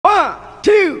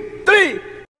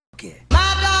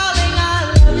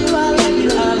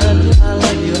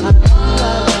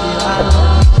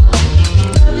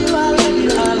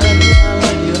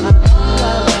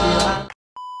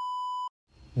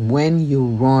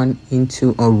run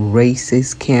into a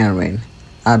racist Karen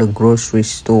at a grocery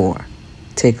store.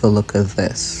 Take a look at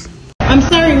this. I'm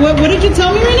sorry, what did you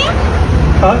tell me right now?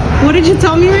 Huh? What did you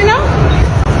tell me right now?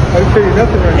 I didn't tell you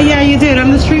nothing right now. Yeah, you did.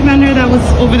 I'm the street vendor that was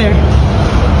over there.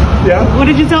 Yeah? What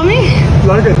did you tell me?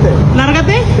 Largate.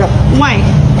 Largate? Yeah. Why?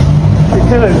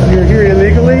 Because you're here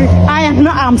illegally. I am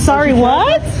not. I'm sorry,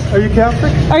 what? Are you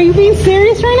Catholic? Are you being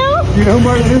serious right now? You know who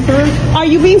Martin Luther is? Are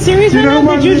you being serious right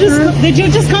now? Did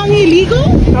you just call me illegal?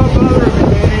 Stop bothering me,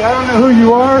 baby. I don't know who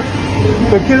you are,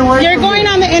 but get away You're from going me.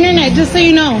 on the internet, just so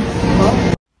you know.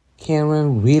 Huh?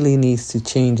 Karen really needs to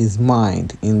change his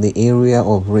mind in the area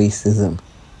of racism,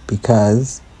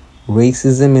 because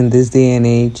racism in this day and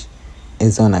age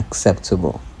is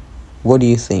unacceptable. What do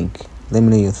you think? Let me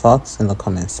know your thoughts in the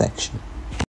comment section.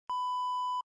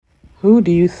 Who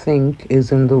do you think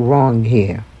is in the wrong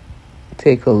here?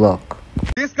 Take a look.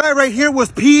 This guy right here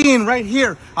was peeing right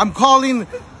here. I'm calling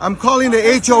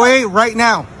the HOA right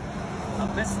now.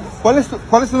 ¿Cuál es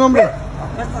tu nombre?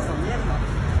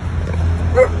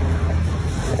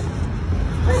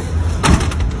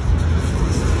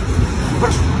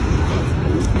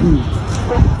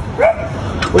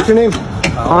 What's your name? I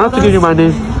don't have to give you my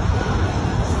name.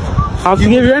 I don't have to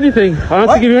give you anything. I don't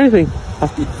have to give you anything.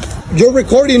 You're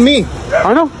recording me.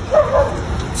 I know.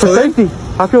 For safety.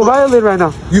 I feel violated right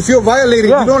now. You feel violated.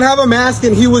 Yeah. You don't have a mask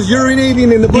and he was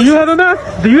urinating in the bush. Do you have a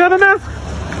mask? Do you have a mask?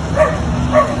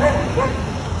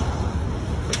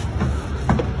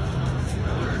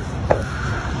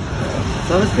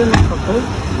 ¿Sabes qué me pasó?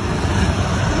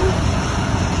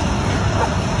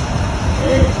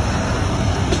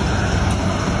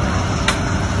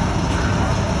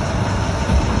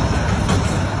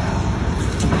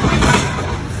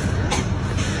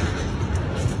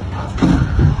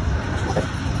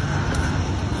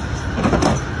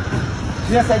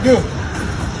 Yes, I do.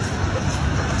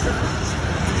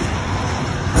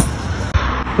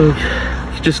 Look,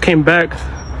 he just came back.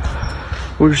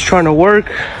 We're just trying to work.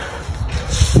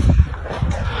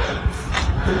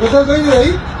 ¿Estás dueño de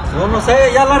ahí? Yo no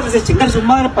sé, ya lárguese de chingar su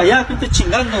madre para allá, que estoy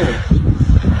chingando.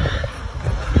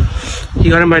 He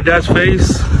got in my dad's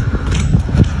face.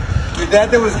 Your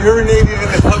dad that was urinating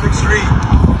in the public street.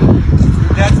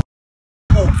 Your dad's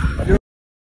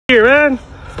Here, man.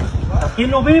 Aquí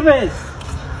no vives.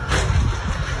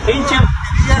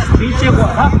 Pinche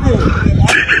Oaxaco.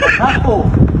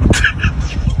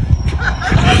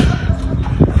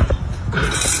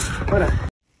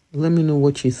 Let me know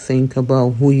what you think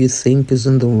about who you think is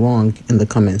in the wrong in the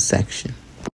comment section.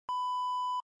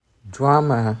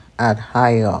 Drama at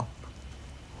High Up.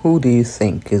 Who do you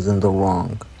think is in the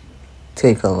wrong?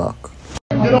 Take a look.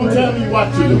 You don't tell me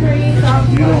what to do.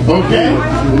 Okay?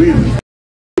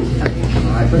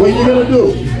 What are you going to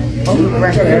do? You're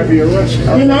not going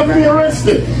to be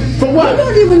arrested. For what?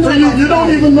 You don't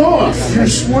even know us. You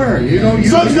swear. You don't.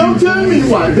 So don't tell me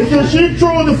why. Because she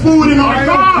threw the food in our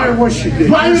car. I don't care what she did.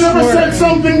 Why you never said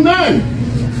something then?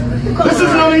 This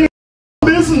is not even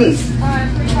business.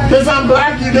 Because I'm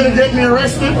black, you're going to get me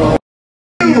arrested?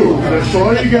 That's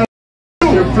all you got.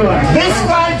 This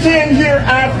guy came here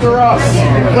after us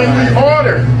when we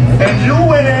ordered, and you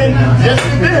went in. Yes,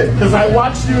 you did, because I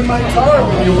watched you in my car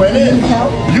when you went in.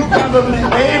 You probably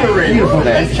ate already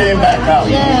and came back out.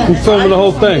 I'm filming the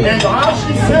whole thing. And all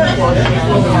she said was,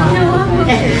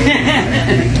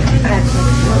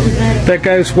 That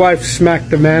guy's wife smacked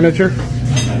the manager.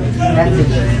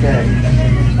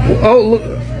 Oh,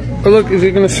 look, is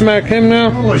he going to smack him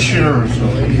now? Call the sheriff so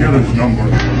they can get his number.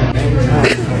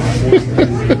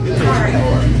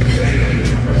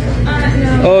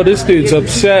 Oh, this dude's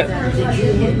upset.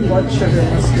 Blood sugar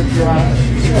must have dropped.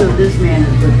 So this man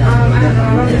is with I don't know.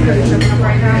 I'm going to put your number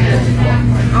right now.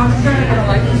 I'm trying to get a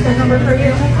license plate number for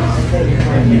you.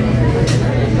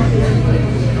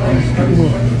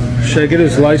 Should I get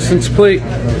his license plate?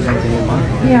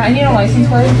 Yeah, I need a license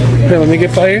plate. Here, let me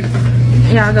get by here.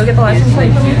 Yeah, go get the license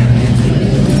plate.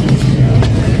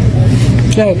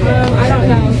 Okay. I don't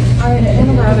know. One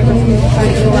of our other customers is trying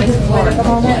to get a license plate at the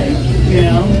moment.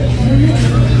 Yeah.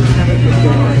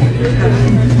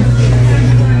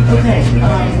 Okay.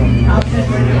 I'll check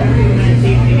with you and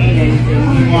see if you need anything.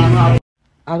 You want to...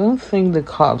 I don't think the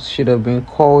cops should have been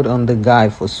called on the guy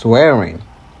for swearing,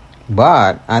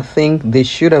 but I think they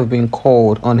should have been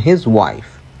called on his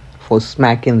wife for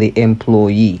smacking the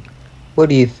employee. What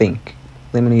do you think?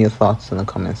 Let me know your thoughts in the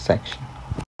comment section.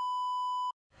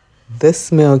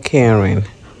 This male Karen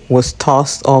was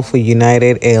tossed off a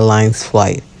United Airlines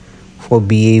flight for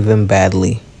behaving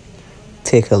badly.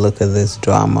 Take a look at this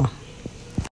drama.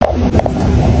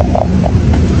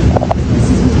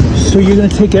 So you're going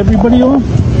to take everybody off?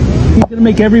 He's gonna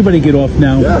make everybody get off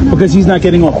now because he's not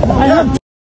getting off.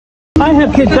 I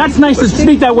have kids. That's nice to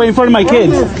speak that way in front of my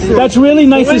kids. That's really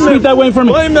nice to speak that way in front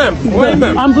of me. Blame them. Blame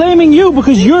them. I'm blaming you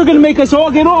because you're going to make us all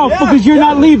get off because you're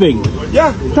not leaving.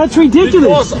 Yeah. That's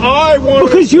ridiculous. Because I want.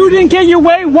 Because you didn't get your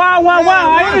way. Wow.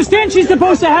 I understand she's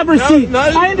supposed to have her seat.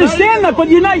 I understand that, but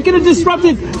you're not going to disrupt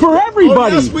it for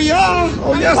everybody. Oh, yes, we are.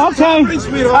 Oh, yes. Okay.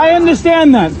 I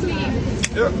understand that.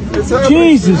 Yeah,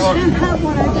 Jesus.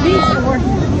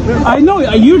 I know,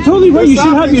 you're totally right. You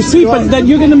should have your seat, but that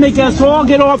you're going to make us all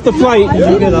get off the flight.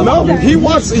 No, he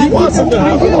wants him to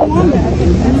have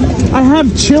it. I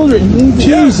have children.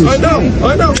 Jesus. Yeah,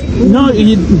 I know. No,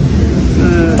 you...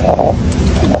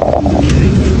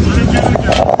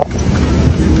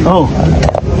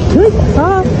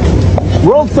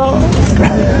 Roll top.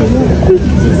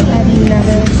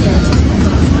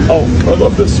 Oh, I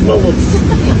love the smell of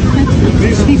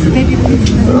these.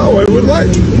 Oh, I would like.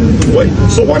 Wait,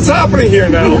 so what's happening here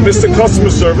now, Mr. Customer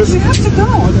Service? We have to go.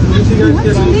 We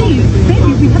have to leave.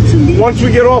 Baby, we have to leave. Once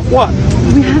we get off what?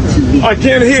 We have to leave. I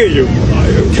can't hear you.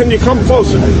 Can you come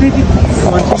closer? Baby,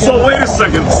 so wait a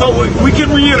second. So we can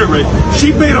reiterate.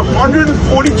 She paid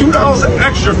 $142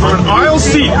 extra for an aisle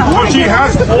seat because she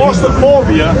has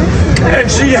claustrophobia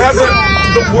and she has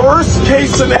the worst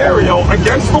case scenario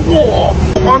against the wall.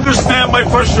 Understand my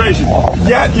frustration.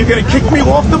 Yet you're gonna kick me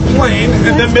off the plane,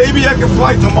 and then maybe I can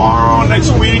fly tomorrow,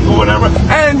 next week, or whatever,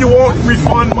 and you won't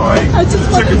refund my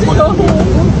ticket money.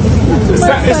 Is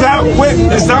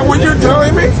that what you're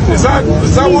telling me? Is that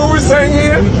what we're saying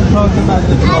here?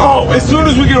 Oh, as soon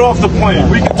as we get off the plane,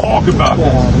 we can talk about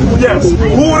it. Yes. Who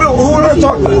would I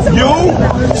talk to?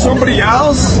 You? Somebody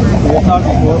else?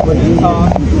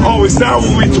 Oh, is that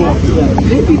what we talk to?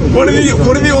 What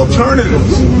are the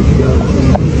alternatives?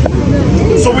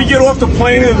 So we get off the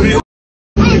plane and you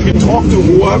can talk to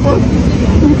whoever?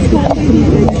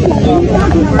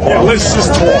 Yeah, let's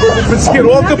just talk. Let's get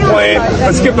off the plane.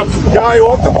 Let's get the guy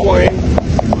off the plane.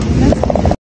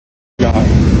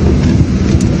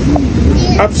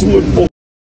 Absolute bull.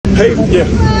 Hey, yeah.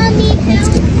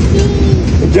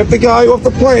 Get the guy off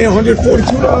the plane,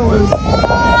 $142.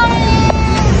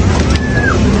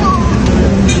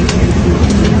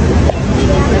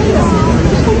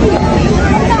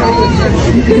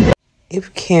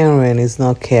 If Cameron is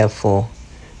not careful,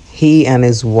 he and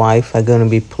his wife are going to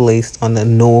be placed on the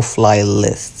no-fly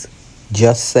list.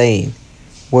 Just saying.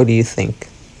 What do you think?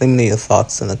 Let me know your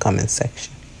thoughts in the comment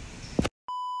section.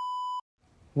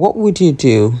 What would you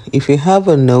do if you have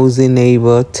a nosy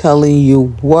neighbor telling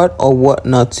you what or what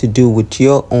not to do with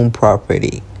your own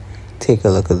property? Take a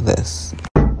look at this.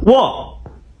 What?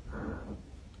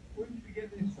 Where did you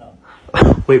get this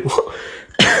from? Wait, what?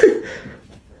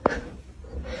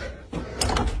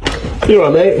 You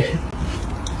alright, mate?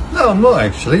 No, I'm not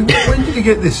actually. When did you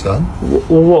get this done?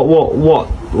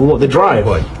 What? The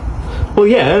driveway? Well,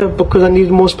 yeah, because I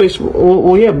needed more space.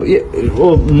 Well, yeah,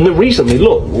 recently,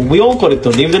 look, we all got it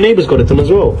done. Even the neighbours got it done as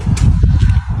well.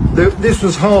 This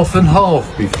was half and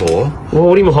half before. Well,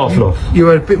 what do you mean half and half? You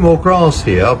had a bit more grass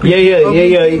here. Yeah.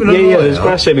 There's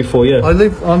grass here before, yeah.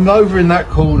 I'm over in that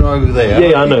corner over there.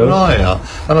 Yeah, I know. Keep an eye out,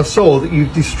 and I saw that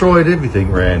you've destroyed everything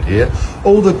around here.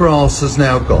 All the grass has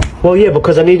now gone. Well, yeah,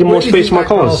 because I needed more space for my cars.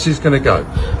 Where do you think that grass is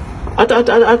going to go? I don't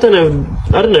know.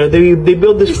 I don't know. They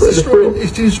build this.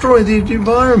 It's destroying the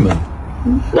environment.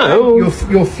 No,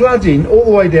 you're flooding all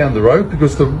the way down the road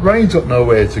because the rain's got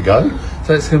nowhere to go.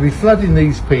 So it's going to be flooding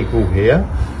these people here.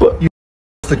 But you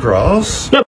the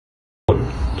grass. No.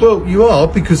 Well, you are,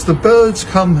 because the birds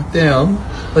come down.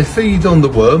 They feed on the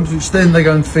worms, which then they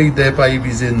go and feed their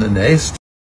babies in the nest.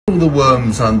 All the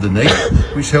worms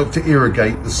underneath, which help to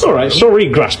irrigate the soil. All right, sorry,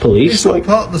 grass police. It's like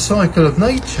part of the cycle of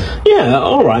nature. Yeah,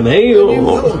 all right, mate. You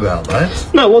thought about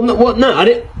that? No, what? No,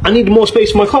 I need more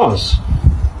space for my cars.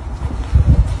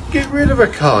 Get rid of a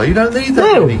car. You don't need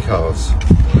that many cars.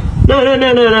 No.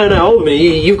 Hold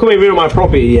me. You've come over here on my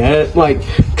property, yeah? Like,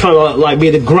 kind of like be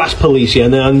the grass police, yeah,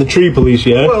 and the tree police,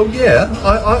 yeah? Well, yeah.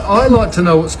 I like to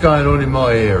know what's going on in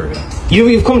my area.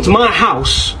 You've come to my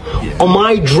house, on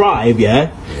my drive,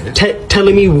 yeah?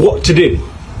 Telling me what to do.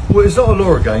 Well, there's not a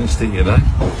law against it, you know.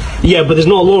 Yeah, but there's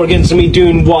not a law against me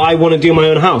doing what I want to do in my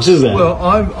own house, is there? Well,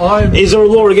 I'm... Is there a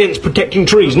law against protecting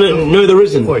trees? No, there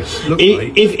isn't. Look,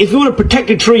 if you want to protect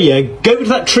a tree, yeah, go to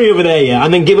that tree over there, yeah,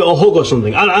 and then give it a hug or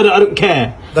something. I don't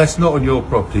care. That's not on your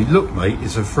property. Look, mate,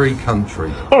 it's a free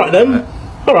country. All right, then.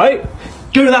 All right.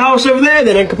 Go to the house over there,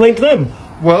 then, and complain to them.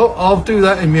 Well, I'll do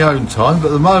that in my own time, but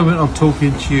at the moment I'm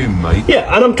talking to you, mate.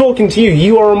 Yeah, and I'm talking to you.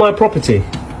 You are on my property.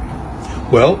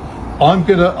 Well, I'm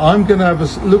gonna have a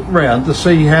look round to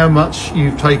see how much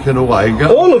you've taken away.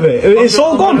 All of it. It's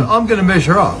all gone. I'm gonna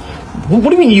measure up. What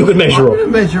do you mean you could measure up?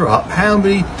 Measure up how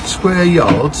many square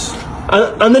yards.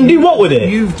 And then do what with it?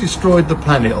 You've destroyed the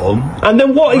planet on. And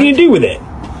then what are you going to do with it?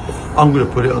 I'm going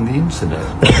to put it on the internet.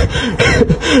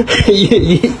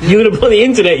 You're going to put the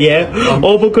internet, yeah?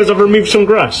 All because I've removed some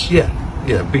grass? Yeah,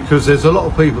 because there's a lot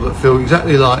of people that feel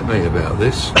exactly like me about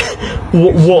this.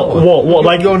 What?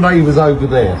 Like your neighbours over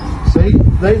there. See,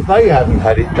 they haven't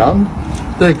had it done.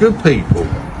 They're good people.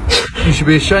 You should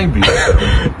be ashamed of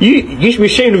yourself. You should be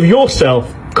ashamed of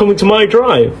yourself coming to my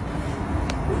drive.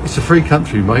 It's a free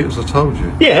country, mate, as I told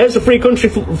you. Yeah, it's a free country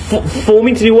for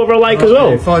me to do whatever I like as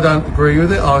well. If I don't agree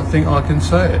with it, I think I can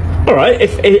say it. All right,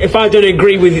 if I don't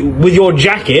agree with your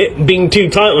jacket being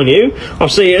too tight on you, I'll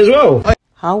say it as well.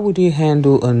 How would you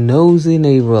handle a nosy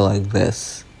neighbor like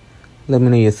this? Let me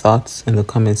know your thoughts in the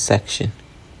comment section.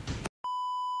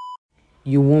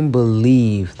 You won't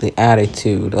believe the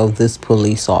attitude of this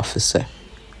police officer.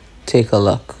 Take a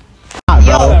look.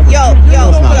 Yo,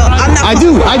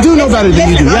 I do know better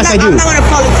than you do. Yes, I do. I'm not gonna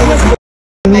follow to this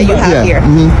that you have here.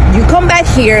 You come back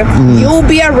here, you'll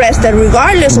be arrested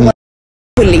regardless of what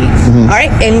you believe. All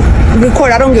right, and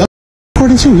record. I don't give.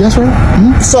 Recording too. Yes,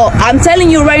 right. So I'm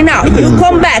telling you right now, you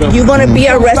come back, you're gonna be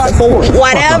arrested for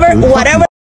whatever you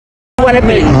want to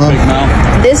believe.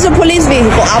 This is a police vehicle.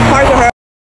 I'll park it.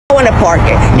 I want to park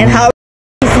it, and how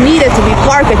it's needed to be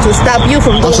parked to stop you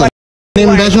from doing. Name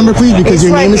and badge number, please, because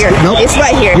your name is nope. It's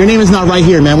right here. Your name is not right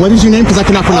here, man. What is your name? Because I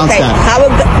cannot pronounce that. Have a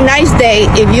nice day.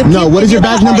 If you what is your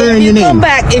badge number and your name?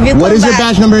 What is your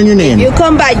badge number and your name? If you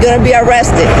come back, you're gonna be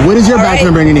arrested. What is your badge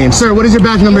number and your name, sir? What is your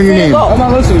badge number and your name? I'm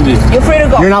not listening to you. You're free to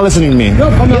go. You're not listening to me.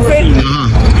 Nope,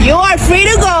 you are free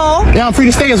to go. Yeah, I'm free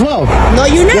to stay as well. No,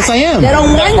 you're not. Yes, I am. They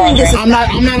don't want you in this. I'm not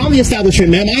on the establishment,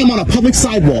 ma'am. I am on a public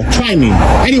sidewalk. Try me.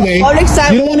 Anyway, public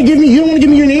sidewalk. You don't want to give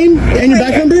me your name and your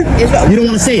badge number? You don't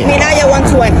want to say it. Minaya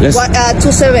 120. Yes.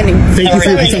 270. Thank you for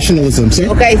your professionalism, sir.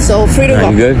 Okay, so free to go.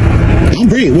 You good? I'm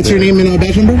great. What's your name and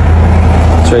badge number?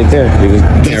 It's right there. You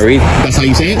can't read. That's how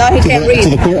you say it? No, he can't read. To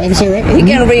the court officer, right? He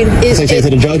can read. So you say it to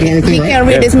the judge and everything, right? He can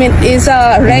read. It's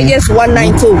Reyes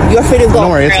 192. You're free to go.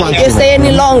 Don't worry, it's fine. If you stay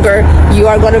any longer, you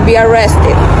are going to be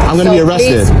arrested. I'm going to be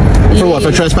arrested. For what?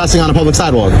 For trespassing on a public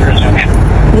sidewalk?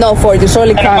 No, for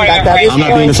disorderly conduct. I'm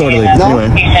not being disorderly. No?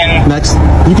 Anyway, next.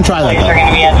 You can try that, though.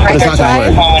 But it's not going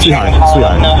to work.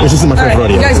 Sweetheart. This is my first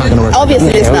rodeo. It's not going to work.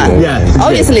 Obviously, it's not. Yeah.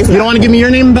 Obviously, it's not. You don't want to give me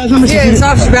your name and badge number? Yeah, it's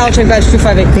Officer Belichick, badge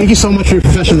 258. Thank you so much for your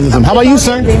professionalism. How about you,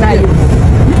 sir? You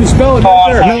can spell it,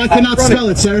 sir. No, I cannot spell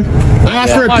it, sir. I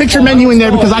asked for a picture menu in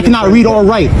there because I cannot read or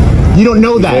write. You don't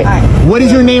know that. What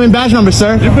is your name and badge number,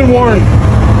 sir? You've been warned.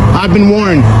 I've been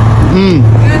warned.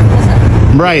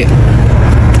 Right.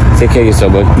 Take care of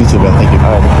yourself, bud. You too,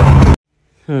 bud.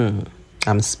 Thank you.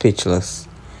 I'm speechless.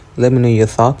 Let me know your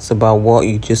thoughts about what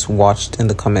you just watched in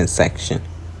the comment section.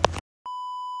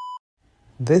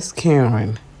 This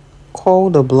Karen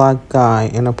called a black guy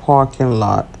in a parking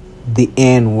lot the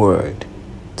N-word.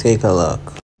 Take a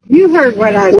look. You heard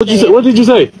what I said. What did you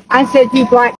say? I said you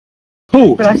black.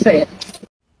 Who? But I said.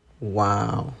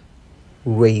 Wow.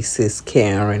 Racist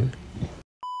Karen.